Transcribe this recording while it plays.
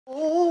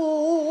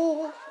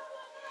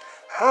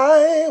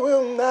I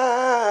will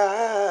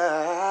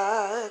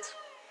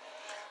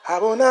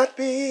not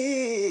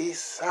be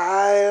silent.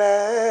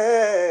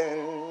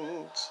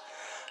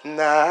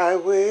 I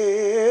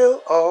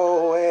will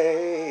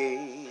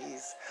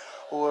always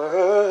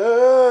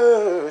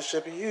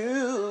worship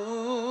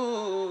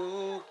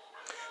you.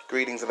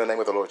 Greetings in the name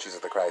of the Lord Jesus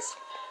the Christ.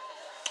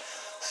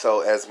 So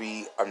as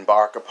we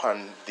embark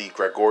upon the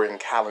Gregorian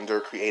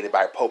calendar created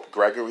by Pope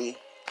Gregory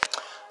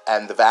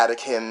and the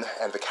Vatican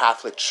and the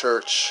Catholic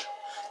Church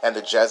and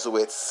the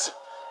Jesuits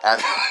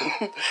and,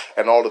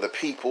 and all of the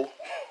people,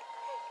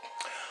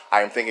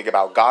 I am thinking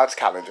about God's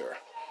calendar.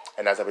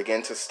 And as I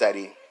begin to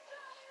study,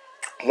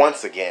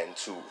 once again,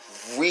 to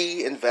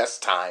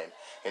reinvest time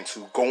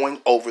into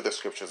going over the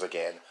scriptures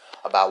again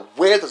about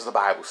where does the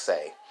Bible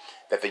say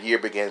that the year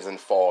begins in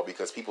fall,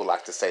 because people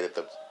like to say that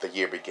the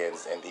year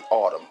begins in the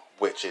autumn,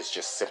 which is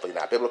just simply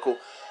not biblical.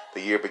 The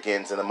year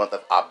begins in the month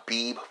of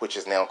Abib, which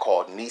is now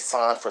called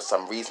Nisan for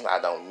some reason. I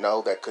don't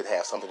know. That could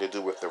have something to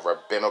do with the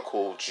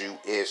rabbinical,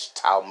 Jewish,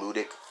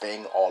 Talmudic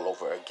thing all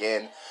over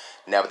again.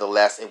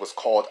 Nevertheless, it was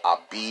called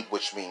Abib,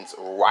 which means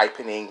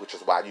ripening, which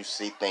is why you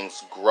see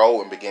things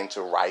grow and begin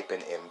to ripen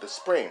in the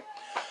spring.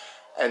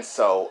 And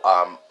so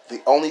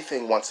the only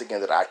thing, once again,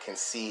 that I can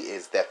see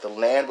is that the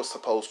land was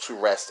supposed to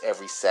rest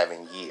every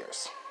 7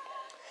 years.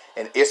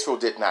 And Israel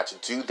did not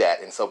do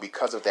that. And so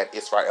because of that,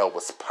 Israel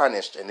was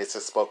punished. And this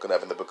is spoken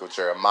of in the book of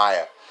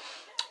Jeremiah,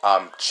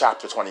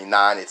 chapter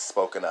 29, it's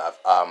spoken of.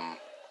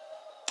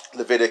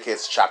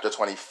 Leviticus chapter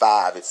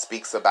 25, it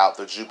speaks about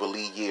the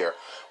Jubilee year,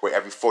 where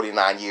every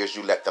 49 years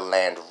you let the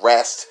land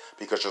rest,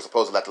 because you're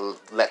supposed to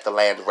let the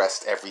land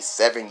rest every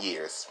 7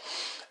 years.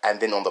 And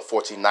then on the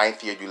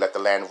 49th year, you let the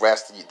land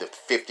rest. The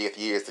 50th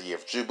year is the year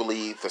of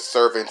Jubilee. The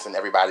servants and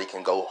everybody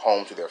can go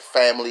home to their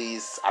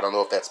families. I don't know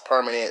if that's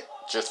permanent,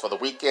 just for the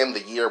weekend,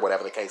 the year,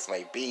 whatever the case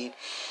may be.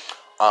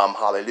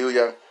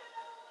 Hallelujah.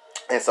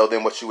 And so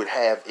then what you would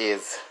have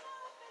is,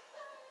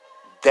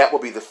 that will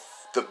be the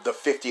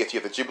 50th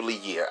year, the Jubilee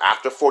year.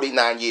 After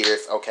 49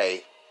 years,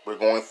 okay, we're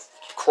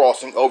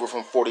crossing over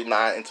from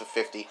 49 into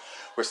 50.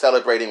 We're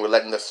celebrating, we're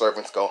letting the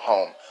servants go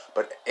home.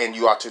 And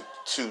you are to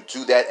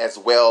do that as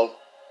well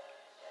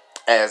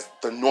as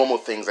the normal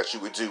things that you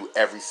would do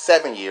every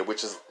 7 years,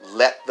 which is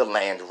let the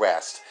land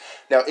rest.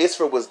 Now,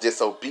 Israel was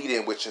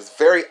disobedient, which is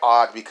very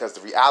odd, because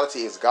the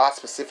reality is God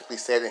specifically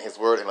said in his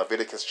word in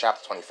Leviticus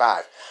chapter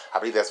 25, I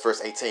believe that's verse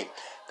 18,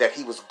 that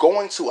he was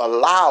going to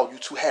allow you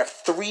to have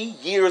 3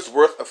 years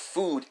worth of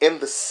food in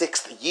the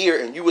 6th year,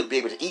 and you would be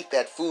able to eat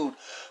that food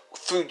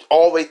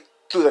all the way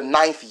through the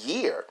 9th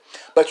year.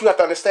 But you have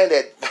to understand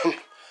that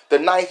the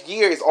 9th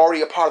year is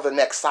already a part of the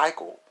next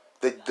cycle.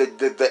 The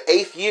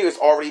 8th year is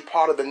already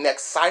part of the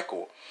next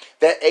cycle.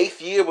 That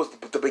 8th year was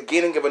the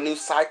beginning of a new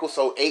cycle,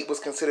 so 8 was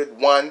considered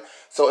 1.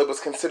 So it was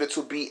considered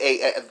to be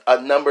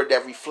a number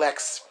that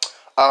reflects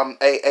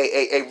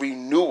a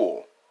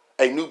renewal,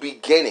 a new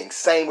beginning.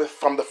 Same with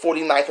from the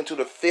 49th into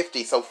the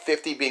 50. So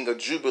 50 being a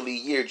Jubilee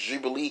year,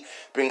 Jubilee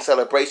being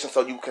celebration.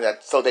 So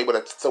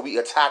we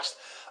attached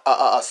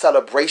a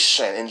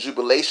celebration and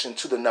jubilation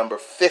to the number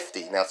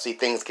 50. Now, see,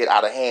 things get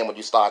out of hand when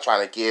you start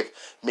trying to give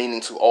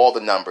meaning to all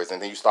the numbers,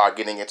 and then you start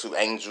getting into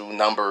angel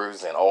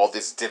numbers and all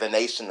this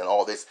divination and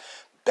all this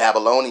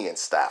Babylonian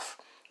stuff.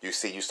 You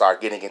see, you start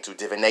getting into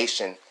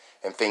divination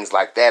and things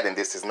like that, and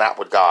this is not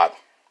what God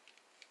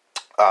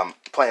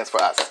plans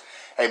for us.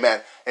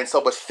 Amen. And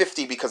so, but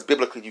 50, because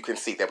biblically you can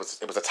see it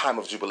was a time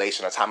of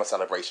jubilation, a time of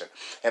celebration.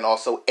 And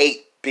also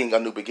 8 being a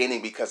new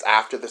beginning, because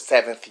after the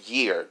 7th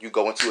year, you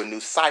go into a new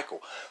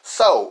cycle.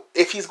 So,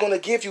 if he's going to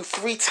give you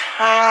 3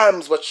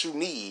 times what you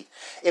need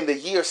in the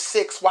year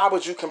 6, why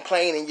would you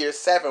complain in year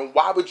 7?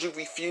 Why would you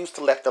refuse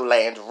to let the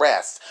land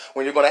rest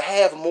when you're going to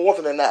have more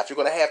than enough? You're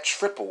going to have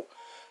triple.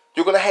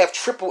 You're going to have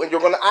triple, and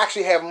you're going to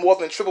actually have more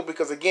than triple,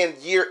 because, again,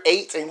 year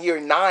 8 and year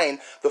 9,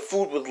 the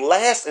food would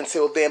last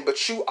until then,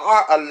 but you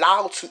are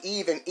allowed to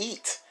even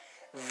eat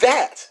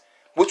that,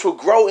 which will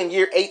grow in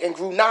year 8 and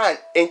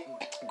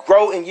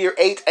grow in year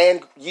 8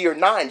 and year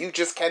 9. You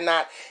just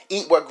cannot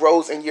eat what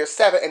grows in year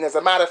 7, and as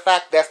a matter of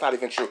fact, that's not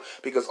even true,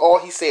 because all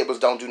he said was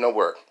don't do no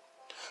work.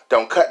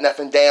 Don't cut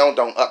nothing down.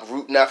 Don't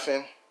uproot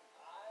nothing.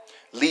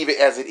 Leave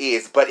it as it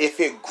is. But if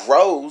it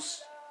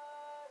grows,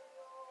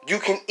 you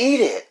can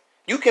eat it.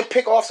 You can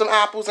pick off some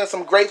apples and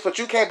some grapes, but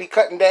you can't be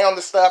cutting down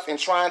the stuff and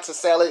trying to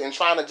sell it and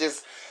trying to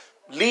just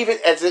leave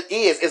it as it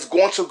is. It's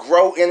going to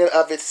grow in and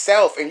of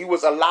itself, and you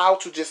was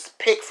allowed to just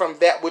pick from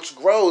that which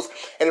grows.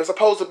 And it's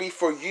supposed to be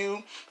for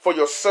you, for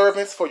your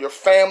servants, for your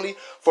family,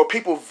 for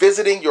people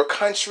visiting your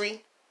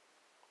country.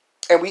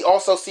 And we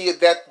also see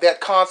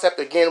that concept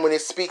again when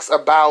it speaks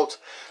about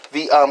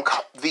the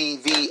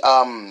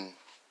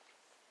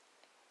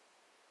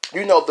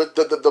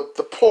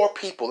poor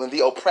people and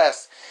the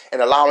oppressed,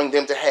 and allowing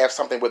them to have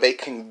something where they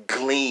can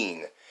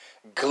glean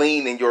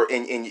in your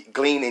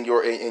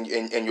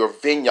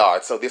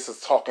vineyard. So this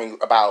is talking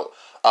about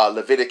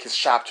Leviticus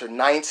chapter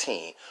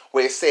 19,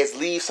 where it says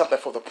leave something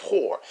for the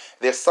poor.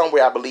 There's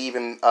somewhere, I believe,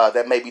 in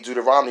that may be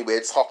Deuteronomy, where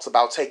it talks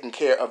about taking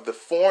care of the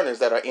foreigners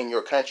that are in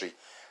your country.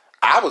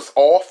 I was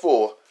all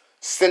for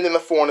sending the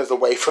foreigners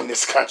away from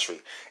this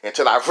country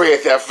until I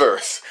read that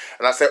verse.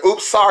 And I said,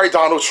 oops, sorry,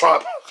 Donald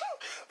Trump.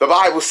 The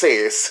Bible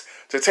says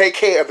to take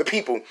care of the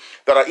people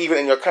that are even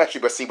in your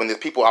country. But see, when the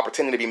people are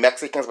pretending to be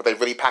Mexicans, but they're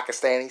really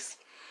Pakistanis,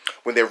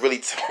 when they're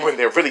really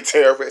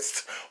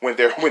terrorists, when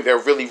they're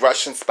really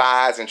Russian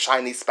spies and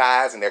Chinese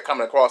spies, and they're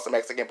coming across the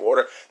Mexican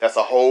border, that's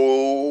a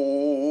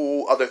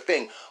whole other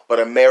thing. But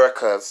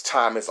America's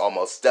time is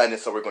almost done, and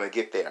so we're going to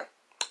get there.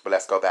 But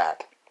let's go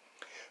back.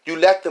 You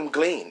let them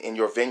glean in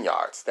your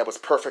vineyards. That was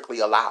perfectly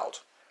allowed.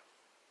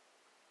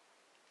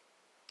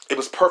 It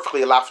was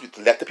perfectly allowed for you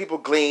to let the people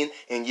glean.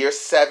 In year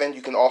 7,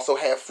 you can also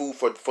have food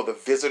for the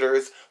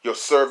visitors, your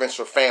servants,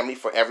 your family,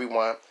 for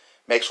everyone.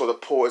 Make sure the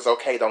poor is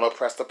okay. Don't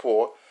oppress the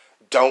poor.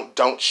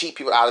 Don't cheat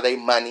people out of their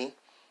money.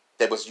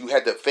 You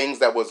had the things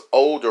that was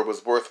older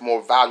was worth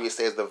more value. It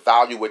says the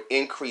value would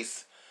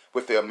increase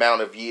with the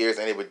amount of years,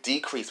 and it would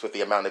decrease with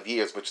the amount of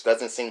years, which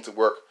doesn't seem to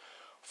work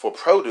for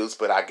produce,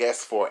 but I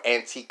guess for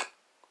antique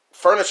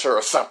furniture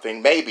or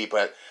something, maybe.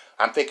 But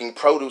I'm thinking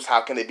produce,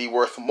 how can it be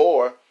worth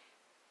more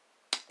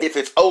if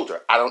it's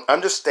older? I don't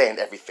understand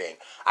everything.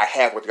 I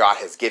have what God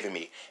has given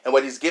me. And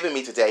what he's given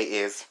me today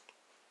is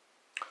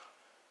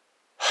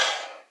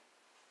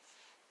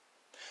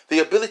the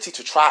ability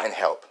to try and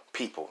help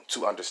people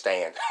to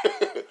understand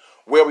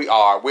where we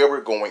are, where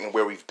we're going, and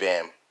where we've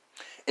been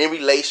in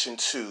relation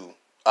to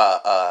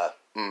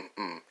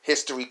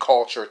history,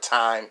 culture,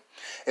 time.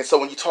 And so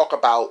when you talk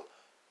about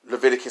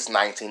Leviticus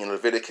 19 and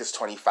Leviticus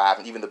 25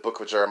 and even the book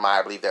of Jeremiah,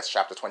 I believe that's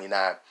chapter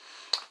 29,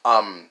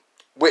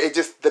 where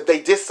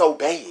they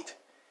disobeyed,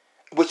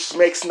 which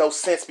makes no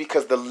sense,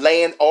 because the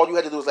land, all you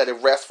had to do was let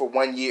it rest for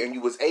 1 year, and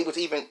you was able to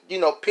even,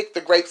 pick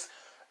the grapes,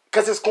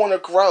 because it's going to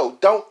grow.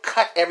 Don't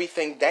cut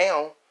everything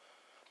down.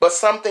 But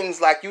some things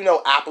like,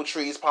 apple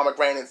trees,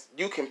 pomegranates,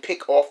 you can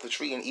pick off the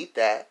tree and eat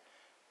that.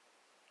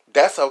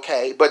 That's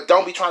okay. But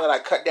don't be trying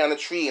to cut down the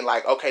tree and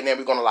okay, now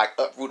we're going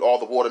to uproot all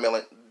the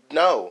watermelon.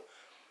 No.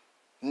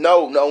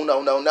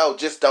 No.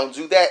 Just don't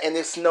do that. And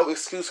it's no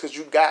excuse, because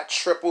you got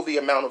triple the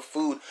amount of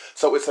food.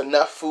 So it's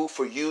enough food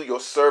for you, your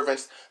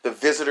servants, the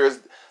visitors,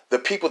 the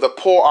people. The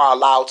poor are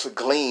allowed to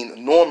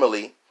glean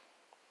normally.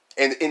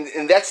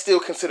 And that's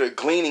still considered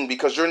gleaning,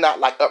 because you're not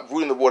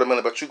uprooting the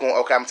watermelon, but you're going,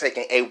 okay, I'm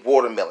taking a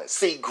watermelon.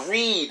 See,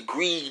 greed.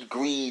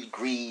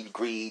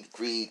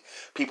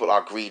 People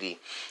are greedy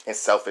and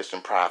selfish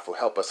and prideful.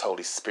 Help us,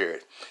 Holy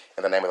Spirit,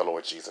 in the name of the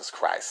Lord Jesus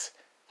Christ,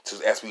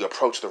 as we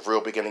approach the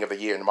real beginning of the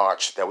year in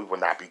March, that we will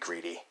not be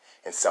greedy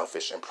and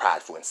selfish and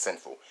prideful and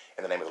sinful,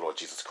 in the name of the Lord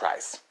Jesus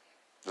Christ.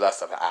 The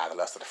lust of the eye, the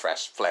lust of the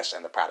flesh,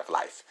 and the pride of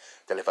life.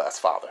 Deliver us,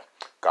 Father,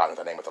 God, in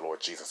the name of the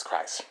Lord Jesus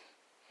Christ.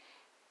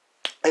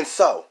 And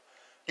so,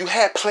 you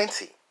had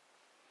plenty,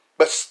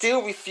 but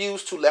still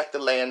refused to let the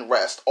land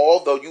rest,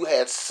 although you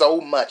had so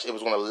much it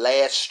was going to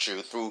last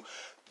you through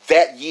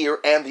that year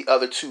and the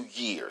other 2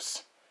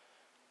 years.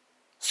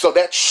 So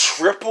that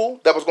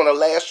triple that was going to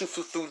last you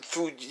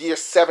through year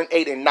 7,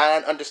 8, and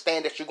 9,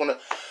 understand that you're going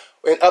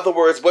to, in other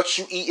words, what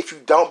you eat, if you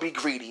don't be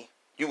greedy,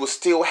 you will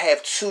still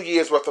have 2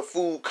 years worth of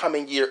food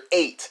coming year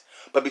 8.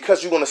 But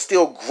because you're going to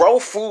still grow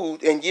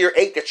food in year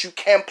 8 that you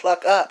can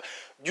pluck up,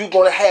 you're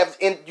going to have,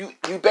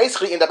 you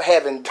basically end up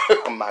having,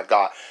 oh my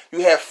God,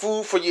 you have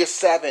food for year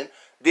 7,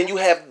 then you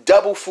have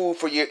double food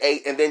for year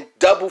 8, and then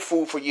double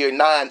food for year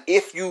 9,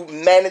 if you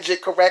manage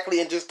it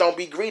correctly and just don't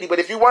be greedy. But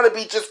if you want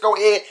to just go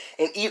ahead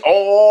and eat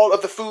all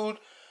of the food,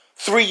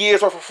 3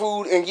 years worth of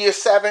food in year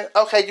 7,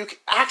 okay, you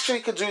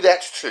actually could do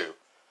that too.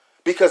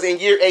 Because in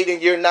year 8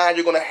 and year 9,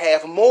 you're going to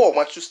have more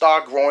once you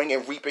start growing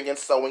and reaping and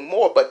sowing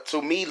more. But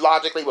to me,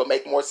 logically, it would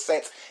make more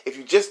sense if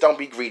you just don't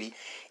be greedy.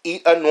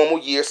 Eat a normal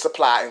year's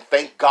supply and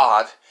thank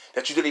God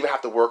that you didn't even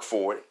have to work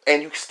for it.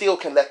 And you still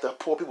can let the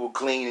poor people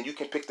glean, and you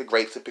can pick the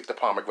grapes and pick the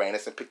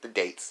pomegranates and pick the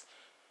dates.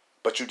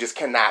 But you just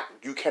cannot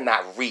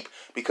reap,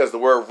 because the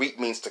word reap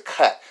means to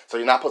cut. So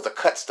you're not supposed to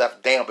cut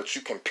stuff down, but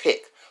you can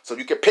pick. So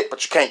you can pick,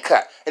 but you can't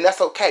cut. And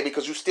that's okay,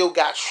 because you still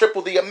got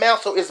triple the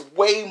amount, so it's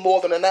way more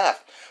than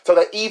enough. So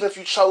that even if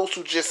you chose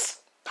to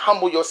just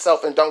humble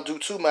yourself and don't do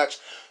too much,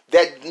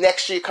 that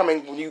next year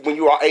coming, when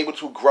you are able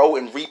to grow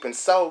and reap and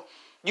sow,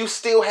 you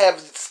still have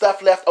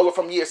stuff left over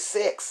from year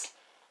 6.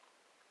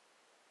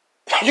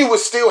 You would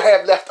still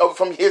have left over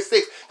from year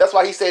 6. That's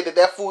why he said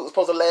that food is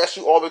supposed to last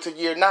you all the way to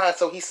year 9.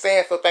 So he's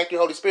saying, so thank you,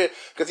 Holy Spirit,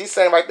 because he's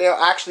saying right there,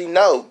 actually,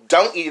 no,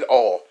 don't eat it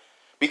all.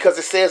 Because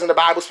it says in the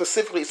Bible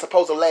specifically, it's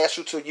supposed to last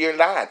you to year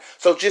 9.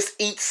 So just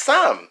eat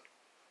some.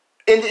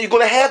 And you're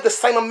going to have the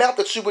same amount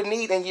that you would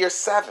need in year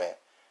 7.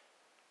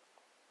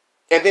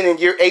 And then in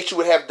year 8, you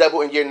would have double.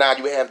 In year 9,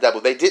 you would have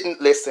double. They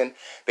didn't listen.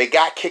 They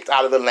got kicked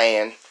out of the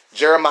land.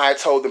 Jeremiah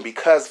told them,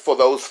 because for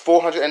those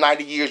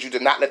 490 years you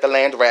did not let the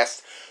land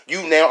rest,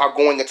 you now are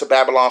going into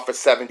Babylon for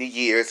 70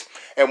 years.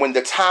 And when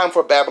the time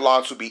for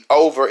Babylon to be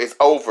over is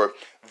over,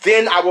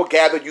 then I will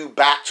gather you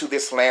back to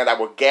this land. I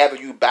will gather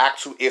you back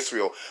to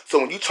Israel. So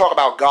when you talk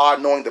about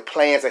God knowing the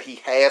plans that he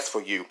has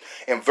for you,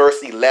 in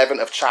verse 11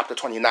 of chapter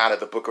 29 of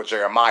the book of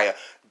Jeremiah,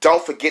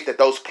 don't forget that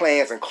those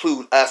plans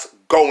include us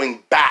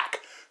going back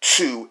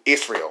to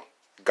Israel.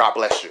 God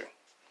bless you.